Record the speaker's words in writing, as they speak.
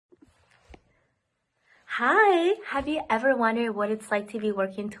Hi! Have you ever wondered what it's like to be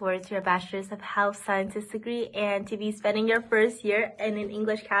working towards your Bachelor's of Health Sciences degree and to be spending your first year in an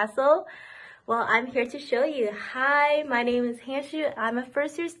English castle? Well, I'm here to show you. Hi, my name is HanShu. I'm a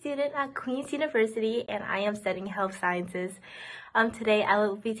first-year student at Queen's University and I am studying health sciences. Today, I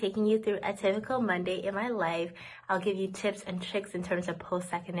will be taking you through a typical Monday in my life. I'll give you tips and tricks in terms of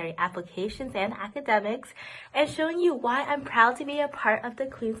post-secondary applications and academics, and showing you why I'm proud to be a part of the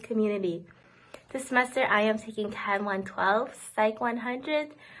Queen's community. This semester, I am taking Chem 112, Psych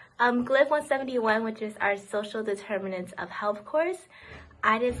 100, Glyph 171, which is our Social Determinants of Health course,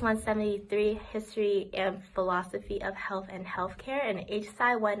 IDIS 173, History and Philosophy of Health and Healthcare, and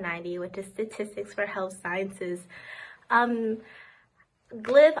HSci 190, which is Statistics for Health Sciences.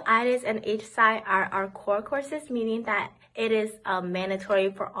 Glyph, IDIS, and HSci are our core courses, meaning that it is mandatory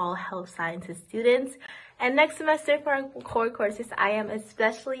for all health sciences students. And next semester for our core courses, I am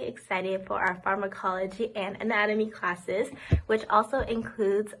especially excited for our pharmacology and anatomy classes, which also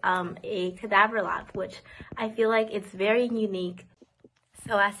includes a cadaver lab, which I feel like it's very unique.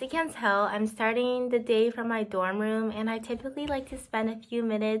 So as you can tell, I'm starting the day from my dorm room, and I typically like to spend a few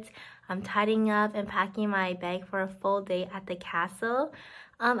minutes tidying up and packing my bag for a full day at the castle.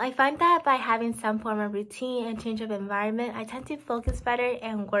 I find that by having some form of routine and change of environment, I tend to focus better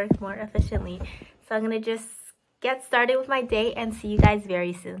and work more efficiently. So I'm going to just get started with my day and see you guys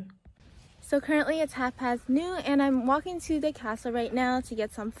very soon. So currently it's noon and I'm walking to the castle right now to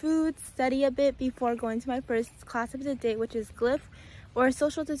get some food, study a bit before going to my first class of the day, which is Glyph, or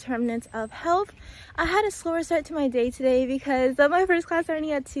Social Determinants of Health. I had a slower start to my day today because of my first class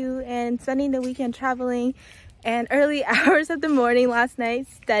starting at 2 and spending the weekend traveling and early hours of the morning last night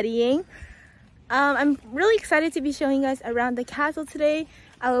studying. I'm really excited to be showing you guys around the castle today.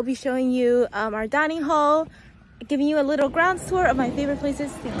 I will be showing you our dining hall, giving you a little ground tour of my favorite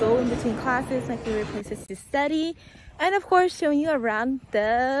places to go in between classes, my favorite places to study, and of course showing you around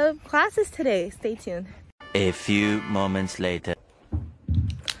the classes today. Stay tuned. A few moments later.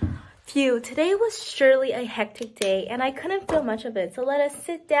 Today was surely a hectic day and I couldn't feel much of it, so let us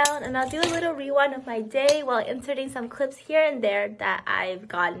sit down and I'll do a little rewind of my day while inserting some clips here and there that I've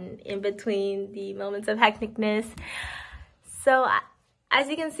gotten in between the moments of hecticness. So as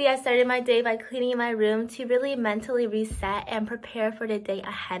you can see, I started my day by cleaning my room to really mentally reset and prepare for the day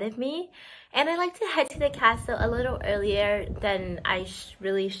ahead of me. And I like to head to the castle a little earlier than I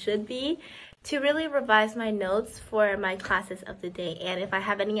really should be to really revise my notes for my classes of the day. And if I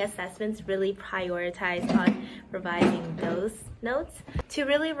have any assessments, really prioritize on revising those notes. To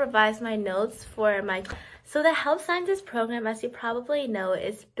really revise my notes for my... So the health sciences program, as you probably know,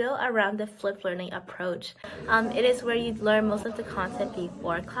 is built around the flipped learning approach. It is where you learn most of the content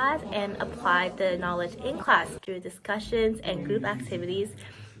before class and apply the knowledge in class through discussions and group activities,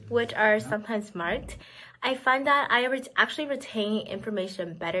 which are sometimes marked. I find that I actually retain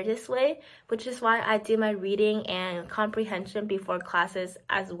information better this way, which is why I do my reading and comprehension before classes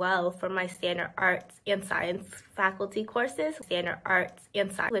as well for my standard arts and science faculty courses, standard arts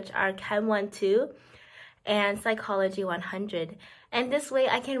and science, which are Chem 112 and Psychology 100. And this way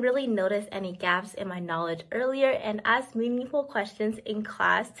I can really notice any gaps in my knowledge earlier and ask meaningful questions in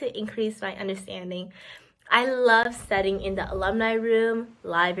class to increase my understanding. I love studying in the alumni room,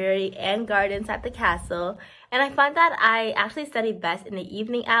 library, and gardens at the castle, and I find that I actually study best in the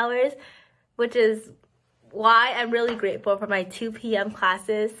evening hours, which is why I'm really grateful for my 2 p.m.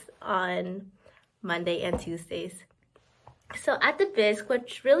 classes on Monday and Tuesdays. So at the BISC, what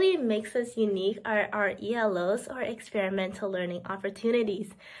really makes us unique are our ELOs, or experimental learning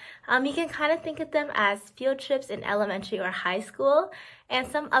opportunities. You can kind of think of them as field trips in elementary or high school, and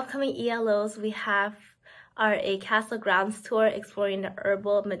some upcoming ELOs we have are a castle grounds tour exploring the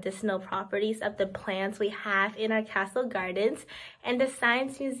herbal medicinal properties of the plants we have in our castle gardens, and the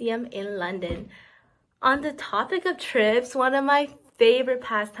Science Museum in London. On the topic of trips, one of my favorite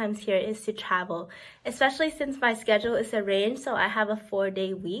pastimes here is to travel, especially since my schedule is arranged so I have a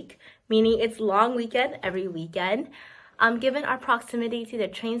 4-day week, meaning it's long weekend every weekend. Given our proximity to the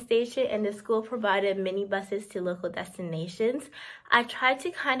train station and the school provided minibuses to local destinations, I tried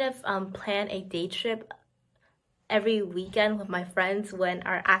to kind of plan a day trip every weekend with my friends when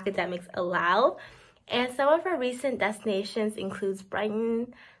our academics allow. And some of our recent destinations includes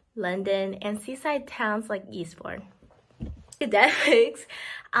Brighton, London, and seaside towns like Eastbourne. Academics,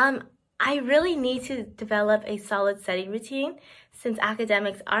 I really need to develop a solid study routine since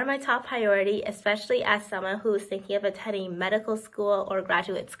academics are my top priority, especially as someone who is thinking of attending medical school or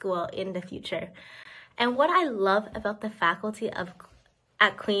graduate school in the future. And what I love about the faculty of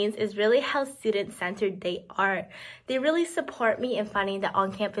at Queens is really how student-centered they are. They really support me in finding the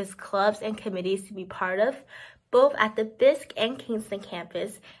on-campus clubs and committees to be part of, both at the Bisque and Kingston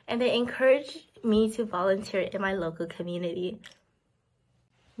campus, and they encourage me to volunteer in my local community.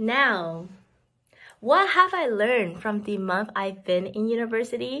 Now, what have I learned from the month I've been in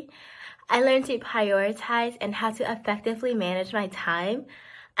university? I learned to prioritize and how to effectively manage my time.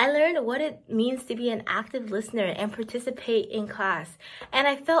 I learned what it means to be an active listener and participate in class, and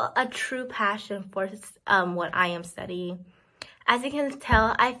I felt a true passion for what I am studying. As you can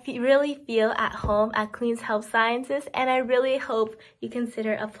tell, I really feel at home at Queens Health Sciences, and I really hope you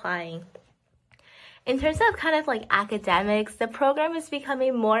consider applying. In terms of kind of like academics, the program is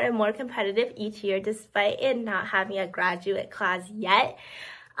becoming more and more competitive each year despite it not having a graduate class yet.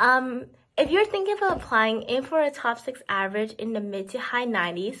 If you're thinking of applying, aim for a top 6 average in the mid to high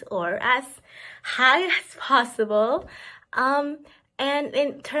 90s or as high as possible. And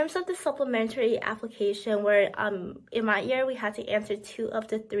in terms of the supplementary application, where in my year we had to answer 2 of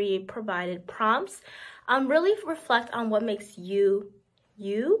the 3 provided prompts, really reflect on what makes you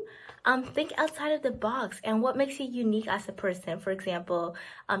you. Think outside of the box and what makes you unique as a person. For example,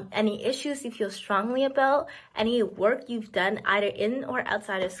 any issues you feel strongly about, any work you've done either in or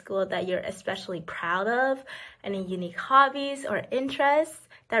outside of school that you're especially proud of, any unique hobbies or interests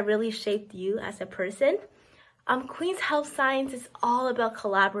that really shaped you as a person. Queens Health Science is all about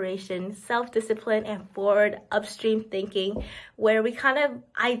collaboration, self-discipline, and forward upstream thinking, where we kind of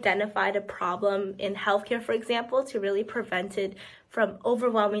identified a problem in healthcare, for example, to really prevent it from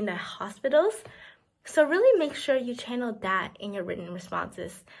overwhelming the hospitals. So really make sure you channel that in your written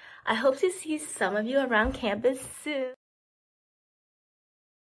responses. I hope to see some of you around campus soon.